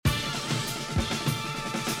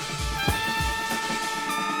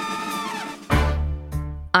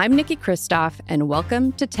I'm Nikki Kristoff, and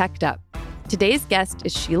welcome to Teched Up. Today's guest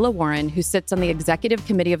is Sheila Warren, who sits on the executive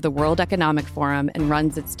committee of the World Economic Forum and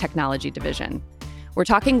runs its technology division. We're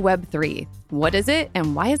talking Web3. What is it,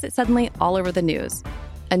 and why is it suddenly all over the news?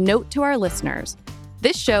 A note to our listeners.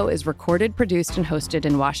 This show is recorded, produced, and hosted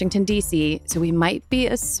in Washington, D.C., so we might be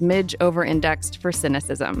a smidge over-indexed for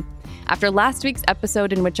cynicism. After last week's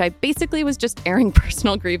episode in which I basically was just airing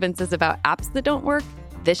personal grievances about apps that don't work,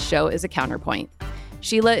 this show is a counterpoint.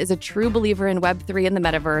 Sheila is a true believer in Web3 and the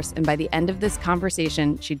metaverse, and by the end of this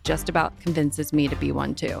conversation, she just about convinces me to be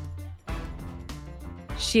one too.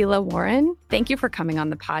 Sheila Warren, thank you for coming on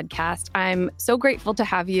the podcast. I'm so grateful to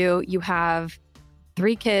have you. You have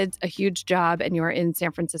 3 kids, a huge job, and you're in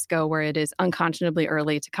San Francisco where it is unconscionably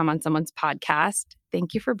early to come on someone's podcast.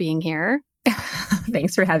 Thank you for being here.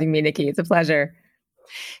 Thanks for having me, Nikki. It's a pleasure.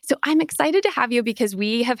 So I'm excited to have you because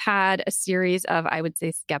we have had a series of, I would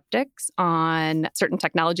say, skeptics on certain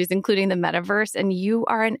technologies, including the metaverse. And you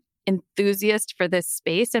are an enthusiast for this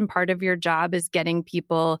space. And part of your job is getting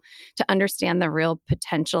people to understand the real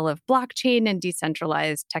potential of blockchain and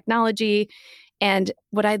decentralized technology. And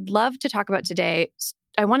what I'd love to talk about today,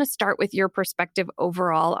 I want to start with your perspective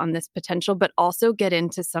overall on this potential, but also get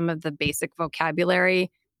into some of the basic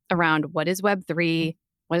vocabulary around what is Web3.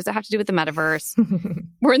 What does it have to do with the metaverse?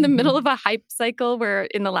 We're in the middle of a hype cycle where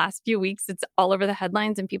in the last few weeks, it's all over the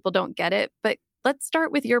headlines and people don't get it. But let's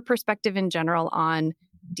start with your perspective in general on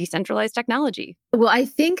decentralized technology. Well, I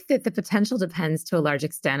think that the potential depends to a large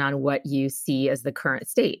extent on what you see as the current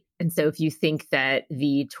state. And so if you think that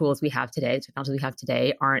the tools we have today, the technology we have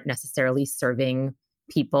today, aren't necessarily serving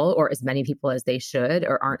people or as many people as they should,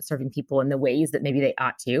 or aren't serving people in the ways that maybe they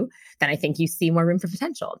ought to, then I think you see more room for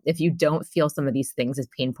potential. If you don't feel some of these things as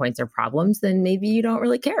pain points or problems, then maybe you don't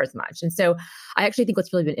really care as much. And so I actually think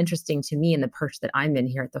what's really been interesting to me in the perch that I'm in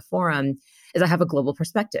here at the forum is I have a global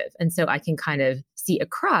perspective. And so I can kind of see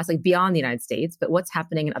across, like beyond the United States, but what's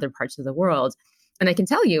happening in other parts of the world. And I can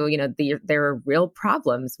tell you, there are real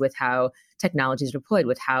problems with how technology is deployed,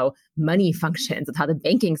 with how money functions, with how the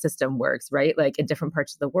banking system works, right? Like in different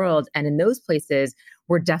parts of the world. And in those places,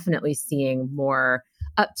 we're definitely seeing more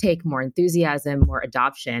uptake, more enthusiasm, more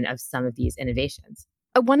adoption of some of these innovations.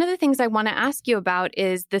 One of the things I want to ask you about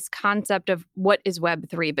is this concept of what is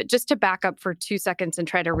Web3. But just to back up for 2 seconds and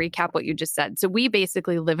try to recap what you just said. So we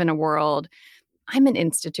basically live in a world. I'm an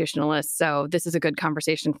institutionalist, so this is a good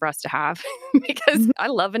conversation for us to have because I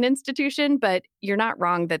love an institution, but you're not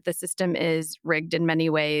wrong that the system is rigged in many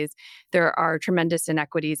ways. There are tremendous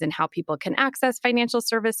inequities in how people can access financial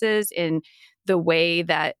services, in the way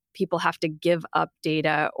that people have to give up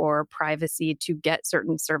data or privacy to get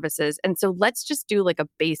certain services. And so let's just do like a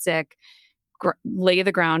basic lay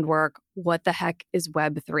the groundwork. What the heck is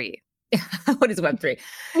Web3? What is Web3?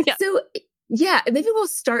 Yeah. So yeah, maybe we'll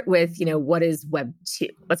start with, what is Web 2?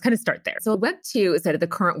 Let's kind of start there. So Web 2 is that of the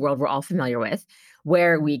current world we're all familiar with,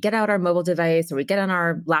 where we get out our mobile device or we get on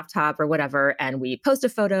our laptop or whatever, and we post a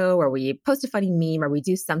photo or we post a funny meme or we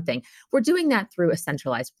do something. We're doing that through a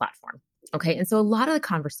centralized platform. Okay. And so a lot of the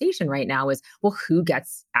conversation right now is, well, who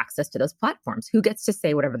gets access to those platforms? Who gets to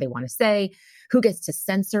say whatever they want to say? Who gets to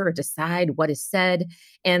censor or decide what is said?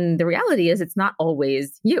 And the reality is it's not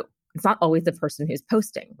always you. It's not always the person who's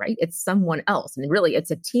posting, right? It's someone else. And really, it's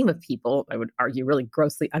a team of people, I would argue, really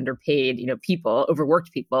grossly underpaid, people,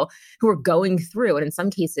 overworked people who are going through, and in some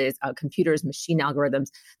cases, computers, machine algorithms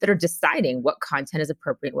that are deciding what content is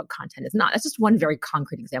appropriate, what content is not. That's just one very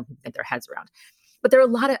concrete example to get their heads around. But there are a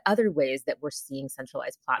lot of other ways that we're seeing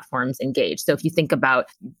centralized platforms engage. So if you think about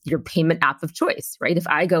your payment app of choice, right? If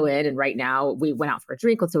I go in and right now we went out for a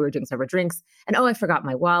drink, let's say we were doing several drinks, and I forgot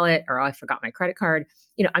my wallet or I forgot my credit card,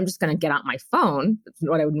 I'm just going to get out my phone,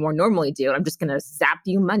 what I would more normally do. And I'm just going to zap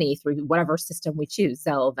you money through whatever system we choose,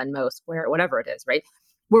 Zelle, Venmo, Square, whatever it is, right?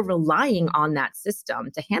 We're relying on that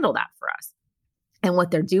system to handle that for us. And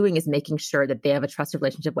what they're doing is making sure that they have a trusted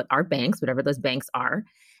relationship with our banks, whatever those banks are,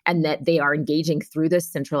 and that they are engaging through this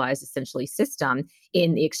centralized, essentially, system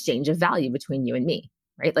in the exchange of value between you and me,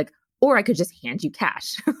 right? Or I could just hand you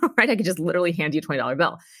cash, right? I could just literally hand you a $20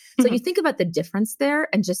 bill. So you think about the difference there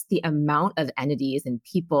and just the amount of entities and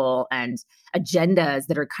people and agendas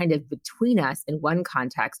that are kind of between us in one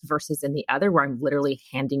context versus in the other, where I'm literally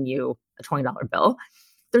handing you a $20 bill.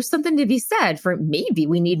 There's something to be said for maybe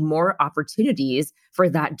we need more opportunities for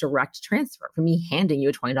that direct transfer, for me handing you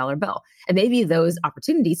a $20 bill. And maybe those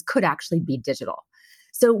opportunities could actually be digital.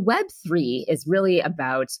 So Web3 is really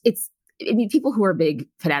about, people who are big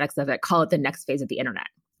fanatics of it call it the next phase of the internet.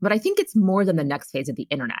 But I think it's more than the next phase of the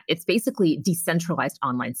internet. It's basically decentralized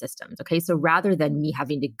online systems. Okay. So rather than me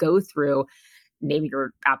having to go through, name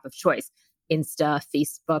your app of choice, Insta,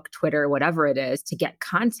 Facebook, Twitter, whatever it is, to get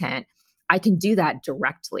content, I can do that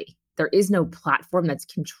directly. There is no platform that's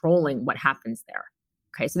controlling what happens there.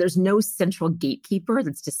 Okay, so there's no central gatekeeper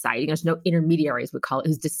that's deciding. There's no intermediaries, we call it,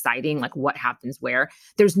 who's deciding like what happens where.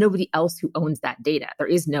 There's nobody else who owns that data. There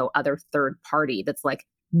is no other third party that's like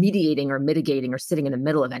mediating or mitigating or sitting in the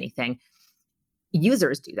middle of anything.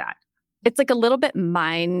 Users do that. It's like a little bit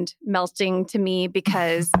mind melting to me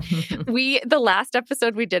because the last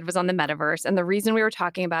episode we did was on the metaverse. And the reason we were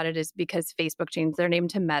talking about it is because Facebook changed their name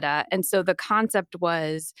to Meta. And so the concept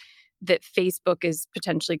was that Facebook is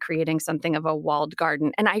potentially creating something of a walled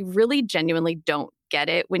garden. And I really genuinely don't get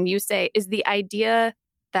it. When you say, is the idea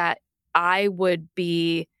that I would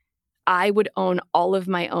own all of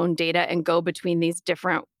my own data and go between these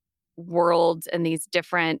different worlds and these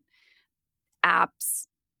different apps?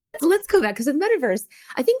 Let's go back because the metaverse,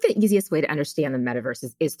 I think the easiest way to understand the metaverse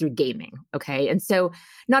is through gaming. Okay. And so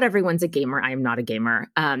not everyone's a gamer. I am not a gamer.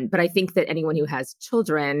 But I think that anyone who has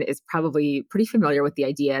children is probably pretty familiar with the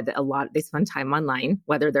idea that they spend time online,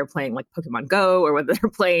 whether they're playing like Pokemon Go or whether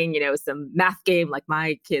they're playing, some math game like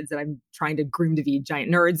my kids that I'm trying to groom to be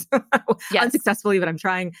giant nerds yes. unsuccessfully, but I'm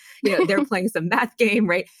trying, they're playing some math game,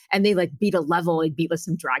 right? And they like beat a level, they beat like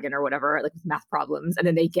some dragon or whatever, like with math problems. And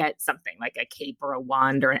then they get something like a cape or a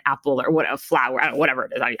wand or an apple or what, a flower, whatever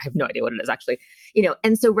it is. I have no idea what it is actually,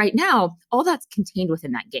 And so right now, all that's contained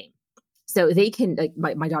within that game. So they can,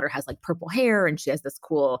 like, my daughter has like purple hair and she has this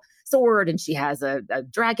cool sword and she has a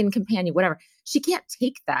dragon companion, whatever. She can't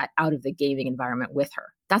take that out of the gaming environment with her.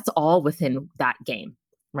 That's all within that game,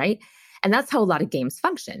 right? And that's how a lot of games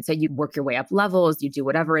function. So you work your way up levels, you do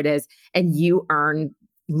whatever it is, and you earn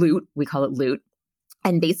loot. We call it loot.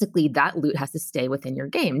 And basically that loot has to stay within your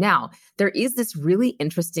game. Now, there is this really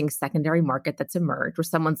interesting secondary market that's emerged where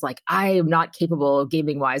someone's like, I am not capable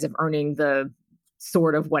gaming wise of earning the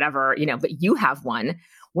sword of whatever, but you have one.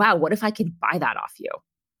 Wow, what if I could buy that off you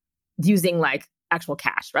using like actual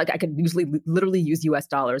cash, right? I could usually literally use US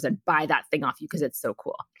dollars and buy that thing off you because it's so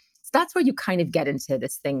cool. So that's where you kind of get into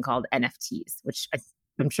this thing called NFTs, which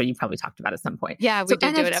I'm sure you probably talked about at some point. Yeah, we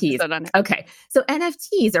did do an episode on it. Okay. So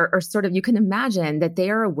NFTs are sort of, you can imagine that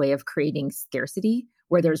they are a way of creating scarcity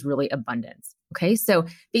where there's really abundance. Okay. So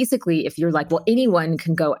basically, if you're like, well, anyone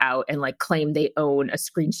can go out and like claim they own a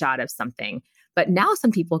screenshot of something, but now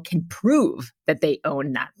some people can prove that they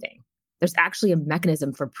own that thing. There's actually a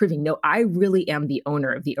mechanism for proving, no, I really am the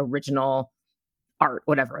owner of the original art,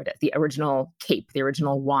 whatever it is, the original cape, the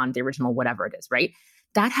original wand, the original whatever it is, right?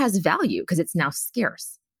 That has value because it's now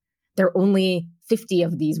scarce. There are only 50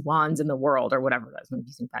 of these wands in the world or whatever it is. I'm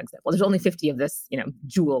using that example. There's only 50 of this,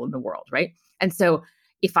 jewel in the world, right? And so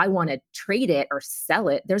if I want to trade it or sell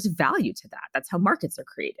it, there's value to that. That's how markets are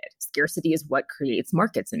created. Scarcity is what creates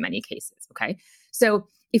markets in many cases, okay? So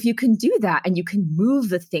if you can do that and you can move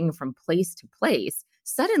the thing from place to place,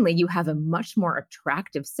 suddenly you have a much more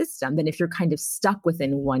attractive system than if you're kind of stuck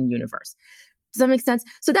within one universe. Does that make sense?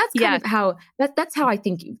 So that's kind of how that's how I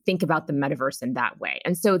think about the metaverse in that way.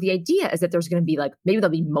 And so the idea is that there's going to be like, maybe there'll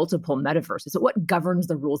be multiple metaverses. So what governs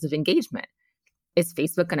the rules of engagement? Is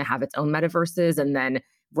Facebook going to have its own metaverses, and then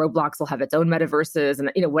Roblox will have its own metaverses,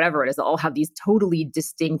 and whatever it is, they'll all have these totally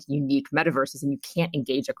distinct, unique metaverses, and you can't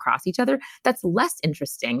engage across each other. That's less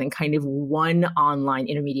interesting than kind of one online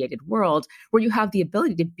intermediated world where you have the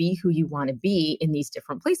ability to be who you want to be in these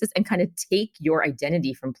different places and kind of take your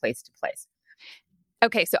identity from place to place.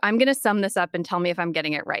 Okay, so I'm going to sum this up and tell me if I'm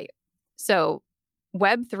getting it right. So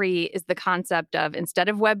Web3 is the concept of, instead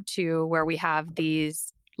of Web2, where we have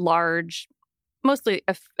these large, mostly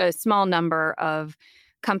a small number of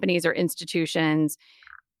companies or institutions,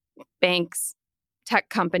 banks, tech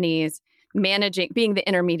companies, being the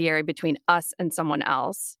intermediary between us and someone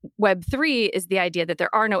else. Web3 is the idea that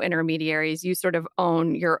there are no intermediaries. You sort of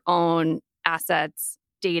own your own assets,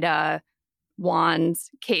 data,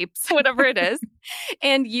 wands, capes, whatever it is.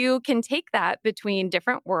 And you can take that between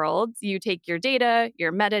different worlds. You take your data,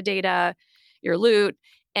 your metadata, your loot,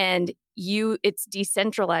 and it's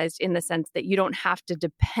decentralized in the sense that you don't have to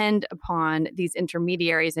depend upon these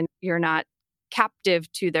intermediaries and you're not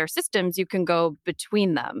captive to their systems. You can go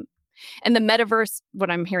between them. And the metaverse,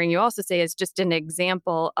 what I'm hearing you also say, is just an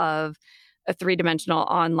example of a three-dimensional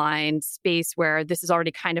online space where this is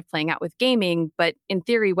already kind of playing out with gaming. But in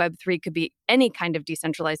theory, Web3 could be any kind of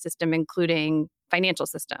decentralized system, including financial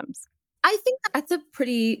systems. I think that's a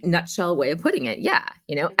pretty nutshell way of putting it. Yeah.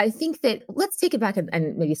 I think that let's take it back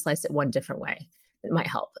and maybe slice it one different way that might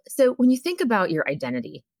help. So when you think about your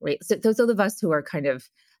identity, right? So those of us who are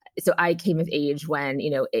so I came of age when,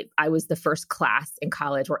 I was the first class in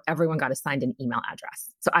college where everyone got assigned an email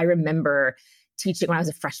address. So I remember teaching when I was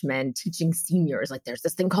a freshman, teaching seniors, like there's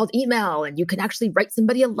this thing called email and you can actually write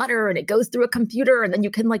somebody a letter and it goes through a computer and then you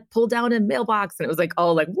can like pull down a mailbox. And it was like,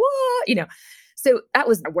 oh, like what, So that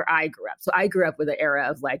was where I grew up. So I grew up with an era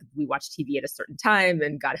of like, we watch TV at a certain time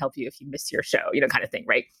and God help you if you miss your show, kind of thing,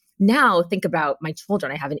 right? Now think about my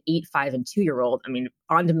children. I have an 8, 5, and 2-year-old. I mean,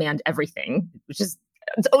 on demand everything, which is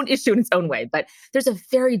its own issue in its own way, but there's a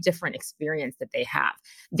very different experience that they have.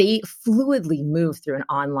 They fluidly move through an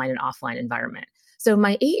online and offline environment. So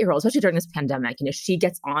my 8-year-old, especially during this pandemic, she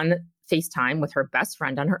gets on FaceTime with her best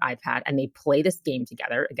friend on her iPad and they play this game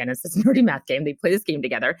together. Again, it's this nerdy math game. They play this game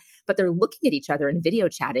together, but they're looking at each other and video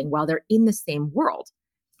chatting while they're in the same world.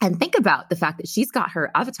 And think about the fact that she's got her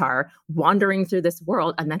avatar wandering through this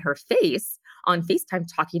world and then her face on FaceTime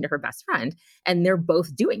talking to her best friend. And they're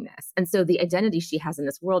both doing this. And so the identity she has in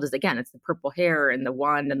this world is, again, it's the purple hair and the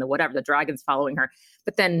wand and the whatever, the dragon's following her.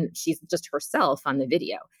 But then she's just herself on the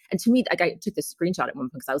video. And to me, like I took this screenshot at one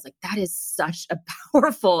point because I was like, that is such a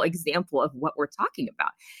powerful example of what we're talking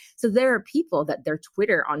about. So there are people that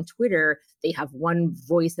on Twitter, they have one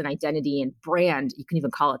voice and identity and brand. You can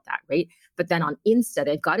even call it that, right? But then on Insta,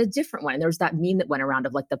 they've got a different one. And there's that meme that went around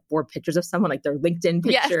of like the 4 pictures of someone, like their LinkedIn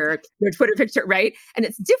picture, their Twitter picture, right? And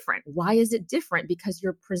it's different. Why is it different? Because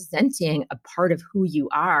you're presenting a part of who you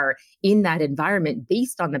are in that environment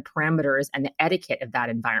based on the parameters and the etiquette of that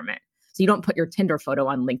environment. So you don't put your Tinder photo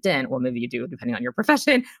on LinkedIn. Well, maybe you do, depending on your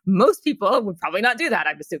profession. Most people would probably not do that,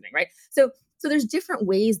 I'm assuming, right? So there's different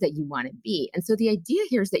ways that you want to be. And so the idea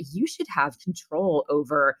here is that you should have control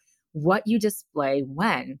over what you display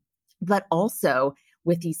when, but also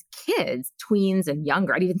with these kids, tweens and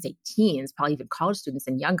younger, I'd even say teens, probably even college students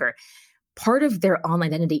and younger, part of their online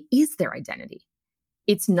identity is their identity.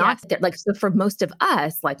 It's not like, so for most of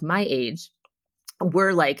us, like my age,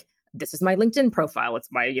 we're like, this is my LinkedIn profile. It's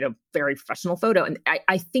my, very professional photo. And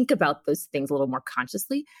I think about those things a little more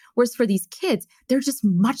consciously. Whereas for these kids, they're just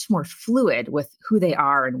much more fluid with who they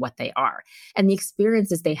are and what they are. And the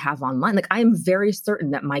experiences they have online. Like I am very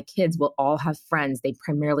certain that my kids will all have friends they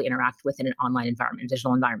primarily interact with in an online environment,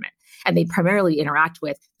 digital environment. And they primarily interact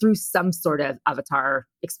with through some sort of avatar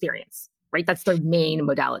experience, right? That's their main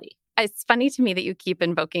modality. It's funny to me that you keep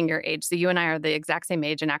invoking your age. So you and I are the exact same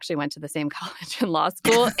age and actually went to the same college and law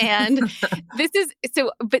school. And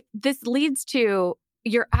but this leads to,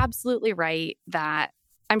 you're absolutely right that,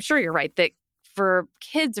 I'm sure you're right, that for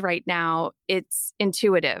kids right now, it's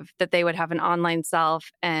intuitive that they would have an online self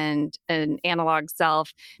and an analog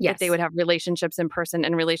self, that they would have relationships in person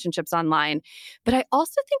and relationships online. But I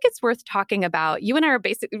also think it's worth talking about, you and I are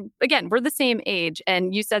basically, again, we're the same age.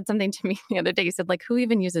 And you said something to me the other day. You said, like, who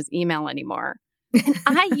even uses email anymore?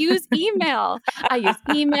 And I use email.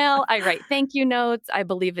 I write thank you notes. I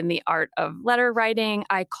believe in the art of letter writing.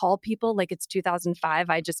 I call people like it's 2005.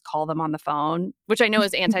 I just call them on the phone, which I know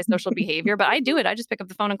is antisocial behavior, but I do it. I just pick up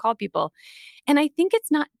the phone and call people. And I think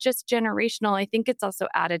it's not just generational. I think it's also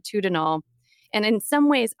attitudinal. And in some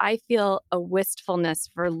ways, I feel a wistfulness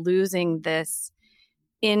for losing this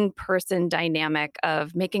in-person dynamic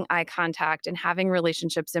of making eye contact and having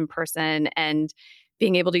relationships in person and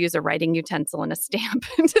being able to use a writing utensil and a stamp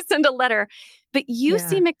to send a letter. But you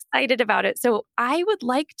seem excited about it. So I would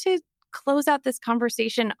like to close out this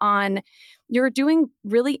conversation on, you're doing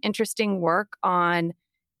really interesting work on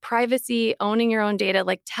privacy, owning your own data.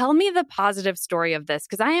 Like, tell me the positive story of this,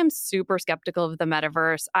 because I am super skeptical of the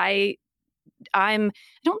metaverse. I don't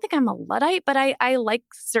think I'm a Luddite, but I like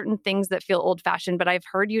certain things that feel old-fashioned. But I've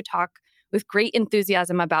heard you talk with great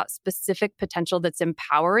enthusiasm about specific potential that's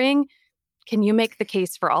empowering. Can you make the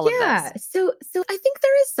case for all of this? So I think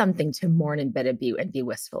there is something to mourn and be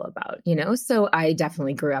wistful about, So I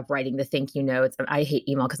definitely grew up writing the thank you notes. I hate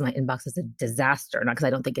email because my inbox is a disaster, not because I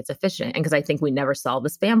don't think it's efficient, and because I think we never solve the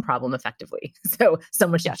spam problem effectively. So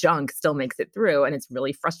much junk still makes it through, and it's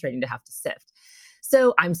really frustrating to have to sift.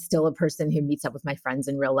 So I'm still a person who meets up with my friends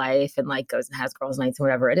in real life and like goes and has girls' nights and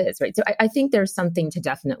whatever it is, right? So I think there's something to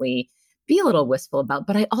definitely be a little wistful about.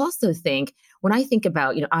 But I also think when I think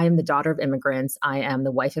about, I am the daughter of immigrants, I am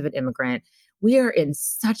the wife of an immigrant. We are in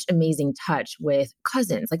such amazing touch with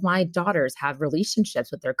cousins. Like my daughters have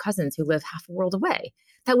relationships with their cousins who live half a world away.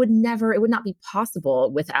 It would not be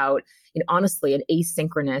possible without, honestly, an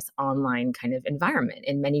asynchronous online kind of environment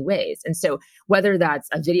in many ways. And so whether that's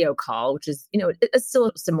a video call, which is, it's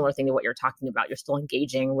still a similar thing to what you're talking about, you're still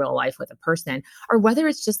engaging real life with a person, or whether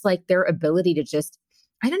it's just like their ability to just,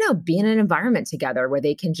 be in an environment together where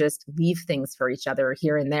they can just leave things for each other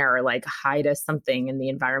here and there, or like hide us something in the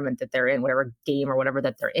environment that they're in, whatever game or whatever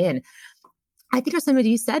that they're in. I think there's something to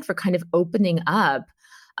be said for kind of opening up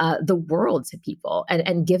the world to people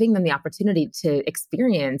and giving them the opportunity to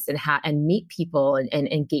experience and meet people and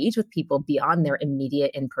engage with people beyond their immediate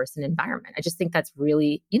in-person environment. I just think that's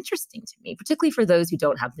really interesting to me, particularly for those who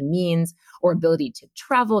don't have the means or ability to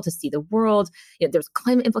travel, to see the world. There's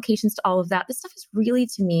climate implications to all of that. This stuff is really,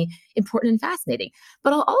 to me, important and fascinating.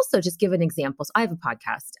 But I'll also just give an example. So I have a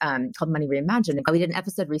podcast called Money Reimagined. We did an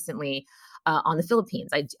episode recently on the Philippines.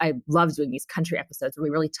 I love doing these country episodes where we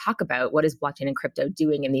really talk about what is blockchain and crypto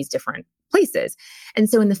doing in these different places. And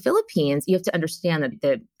so in the Philippines, you have to understand that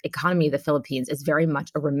the economy of the Philippines is very much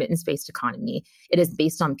a remittance-based economy. It is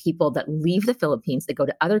based on people that leave the Philippines, that go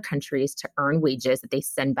to other countries to earn wages that they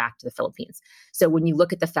send back to the Philippines. So when you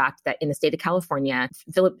look at the fact that in the state of California,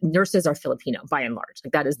 nurses are Filipino by and large,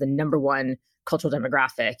 like that is the number one cultural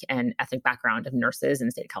demographic and ethnic background of nurses in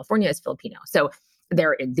the state of California is Filipino. So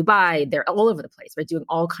they're in Dubai, they're all over the place, right? Doing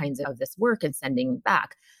all kinds of this work and sending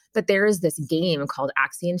back. But there is this game called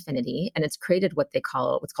Axie Infinity, and it's created what's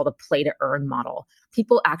called a play to earn model.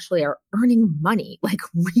 People actually are earning money, like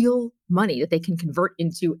real money that they can convert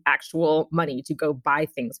into actual money to go buy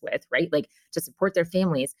things with, right? Like to support their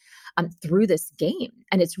families through this game.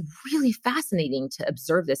 And it's really fascinating to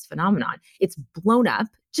observe this phenomenon. It's blown up.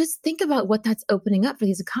 Just think about what that's opening up for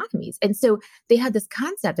these economies. And so they had this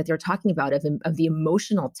concept that they're talking about of the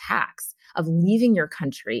emotional tax of leaving your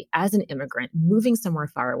country as an immigrant, moving somewhere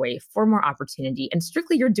far away for more opportunity. And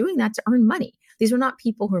strictly, you're doing that to earn money. These are not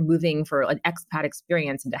people who are moving for an expat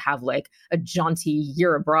experience and to have like a jaunty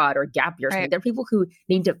year abroad or gap year. Right. They're people who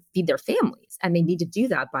need to feed their families, and they need to do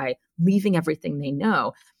that by leaving everything they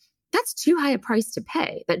know. That's too high a price to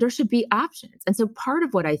pay, that there should be options. And so part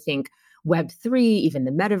of what I think Web3, even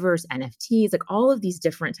the metaverse, NFTs, like all of these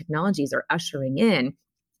different technologies are ushering in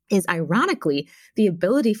is ironically the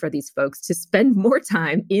ability for these folks to spend more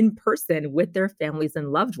time in person with their families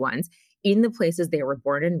and loved ones in the places they were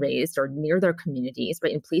born and raised or near their communities,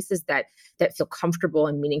 right? In places that feel comfortable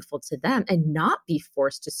and meaningful to them and not be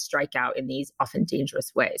forced to strike out in these often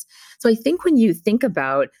dangerous ways. So I think when you think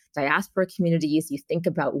about diaspora communities, you think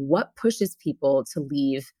about what pushes people to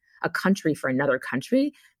leave a country for another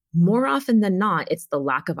country, more often than not, it's the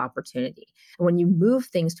lack of opportunity. And when you move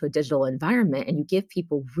things to a digital environment and you give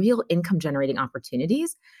people real income generating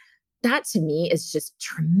opportunities, that to me is just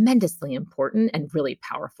tremendously important and really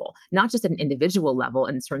powerful, not just at an individual level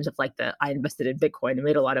in terms of like I invested in Bitcoin and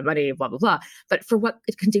made a lot of money, blah, blah, blah, but for what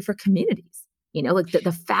it can do for communities, like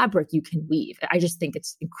the fabric you can weave. I just think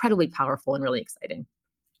it's incredibly powerful and really exciting.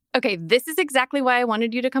 Okay, this is exactly why I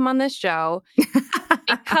wanted you to come on this show.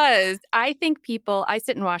 Because I think I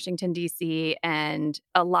sit in Washington, D.C., and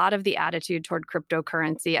a lot of the attitude toward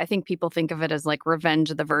cryptocurrency, I think people think of it as like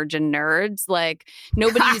Revenge of the Virgin nerds. Like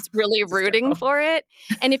nobody's really rooting for it.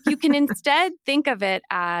 And if you can instead think of it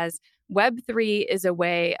as Web3 is a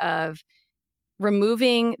way of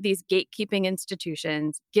removing these gatekeeping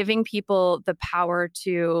institutions, giving people the power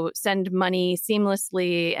to send money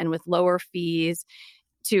seamlessly and with lower fees,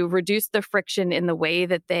 to reduce the friction in the way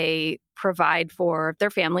that they provide for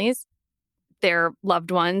their families, their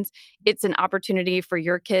loved ones. It's an opportunity for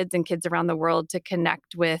your kids and kids around the world to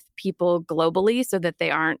connect with people globally so that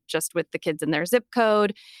they aren't just with the kids in their zip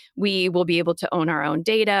code. We will be able to own our own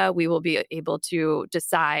data. We will be able to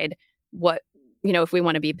decide what, if we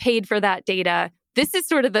want to be paid for that data. This is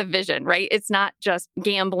sort of the vision, right? It's not just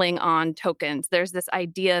gambling on tokens. There's this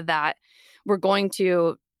idea that we're going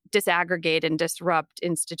to disaggregate and disrupt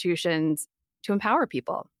institutions to empower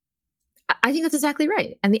people. I think that's exactly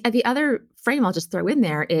right. And the other frame I'll just throw in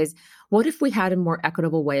there is, what if we had a more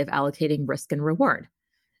equitable way of allocating risk and reward?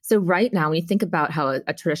 So right now, when you think about how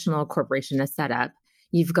a traditional corporation is set up,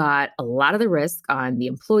 you've got a lot of the risk on the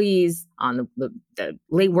employees, on the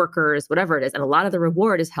lay workers, whatever it is, and a lot of the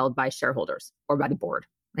reward is held by shareholders or by the board,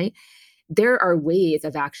 right? There are ways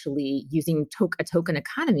of actually using a token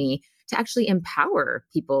economy to actually empower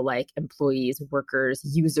people like employees, workers,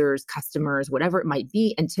 users, customers, whatever it might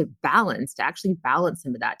be, and to actually balance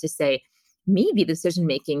some of that, to say, maybe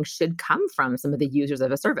decision-making should come from some of the users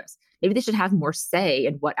of a service. Maybe they should have more say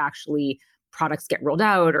in what actually products get rolled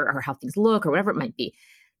out or how things look or whatever it might be.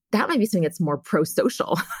 That might be something that's more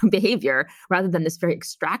pro-social behavior rather than this very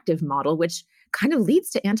extractive model, which kind of leads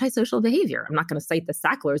to antisocial behavior. I'm not going to cite the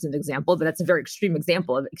Sackler as an example, but that's a very extreme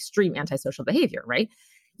example of extreme antisocial behavior, right?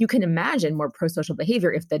 You can imagine more pro-social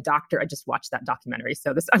behavior if the doctor, I just watched that documentary,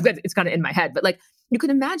 so it's kind of in my head, but like you can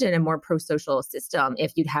imagine a more pro-social system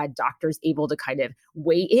if you'd had doctors able to kind of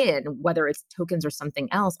weigh in, whether it's tokens or something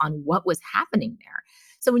else, on what was happening there.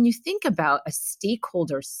 So when you think about a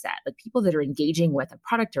stakeholder set, like people that are engaging with a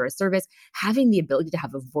product or a service, having the ability to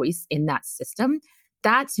have a voice in that system,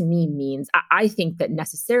 that to me means, I think that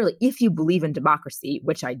necessarily, if you believe in democracy,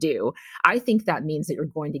 which I do, I think that means that you're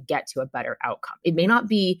going to get to a better outcome. It may not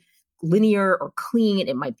be linear or clean.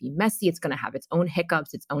 It might be messy. It's going to have its own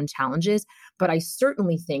hiccups, its own challenges. But I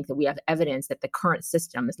certainly think that we have evidence that the current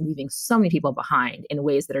system is leaving so many people behind in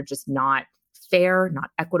ways that are just not fair, not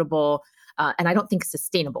equitable, and I don't think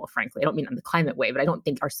sustainable, frankly. I don't mean in the climate way, but I don't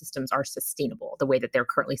think our systems are sustainable the way that they're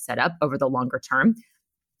currently set up over the longer term.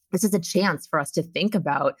 This is a chance for us to think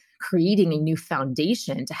about creating a new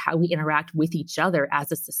foundation to how we interact with each other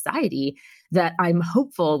as a society that I'm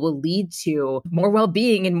hopeful will lead to more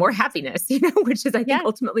well-being and more happiness, which is, I think,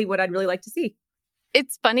 ultimately what I'd really like to see.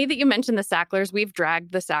 It's funny that you mentioned the Sacklers. We've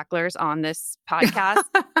dragged the Sacklers on this podcast,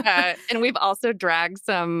 and we've also dragged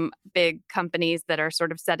some big companies that are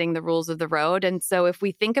sort of setting the rules of the road. And so if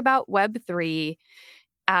we think about Web3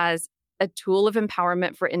 as a tool of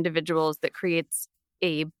empowerment for individuals that creates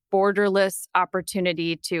a borderless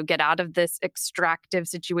opportunity to get out of this extractive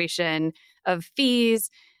situation of fees,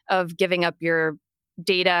 of giving up your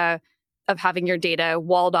data, of having your data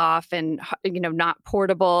walled off and not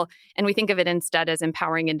portable. And we think of it instead as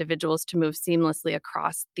empowering individuals to move seamlessly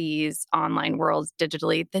across these online worlds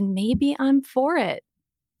digitally, then maybe I'm for it.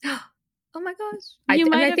 Oh my gosh.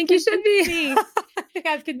 I think you should be. I think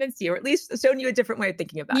I've convinced you, or at least shown you a different way of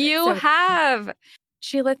thinking about it. You have.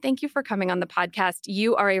 Sheila, thank you for coming on the podcast.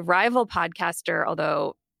 You are a rival podcaster,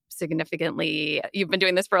 although significantly, you've been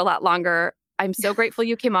doing this for a lot longer. I'm so grateful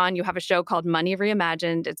you came on. You have a show called Money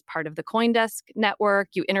Reimagined. It's part of the CoinDesk network.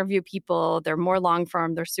 You interview people. They're more long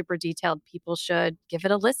form. They're super detailed. People should give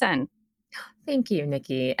it a listen. Thank you,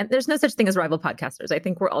 Nikki. And there's no such thing as rival podcasters. I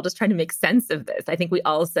think we're all just trying to make sense of this. I think we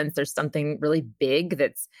all sense there's something really big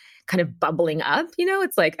that's kind of bubbling up.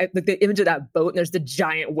 It's like the image of that boat and there's the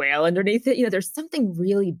giant whale underneath it. There's something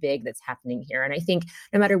really big that's happening here. And I think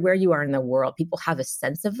no matter where you are in the world, people have a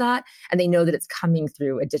sense of that and they know that it's coming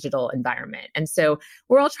through a digital environment. And so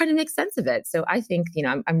we're all trying to make sense of it. So I think,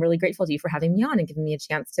 I'm really grateful to you for having me on and giving me a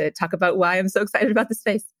chance to talk about why I'm so excited about this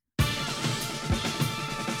space.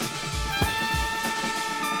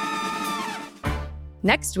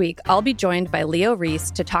 Next week, I'll be joined by Leo Reese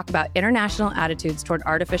to talk about international attitudes toward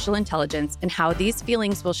artificial intelligence and how these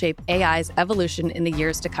feelings will shape AI's evolution in the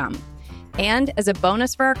years to come. And as a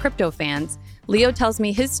bonus for our crypto fans, Leo tells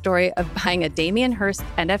me his story of buying a Damien Hirst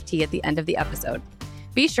NFT at the end of the episode.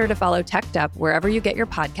 Be sure to follow Teched Up wherever you get your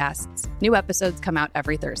podcasts. New episodes come out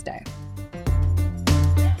every Thursday.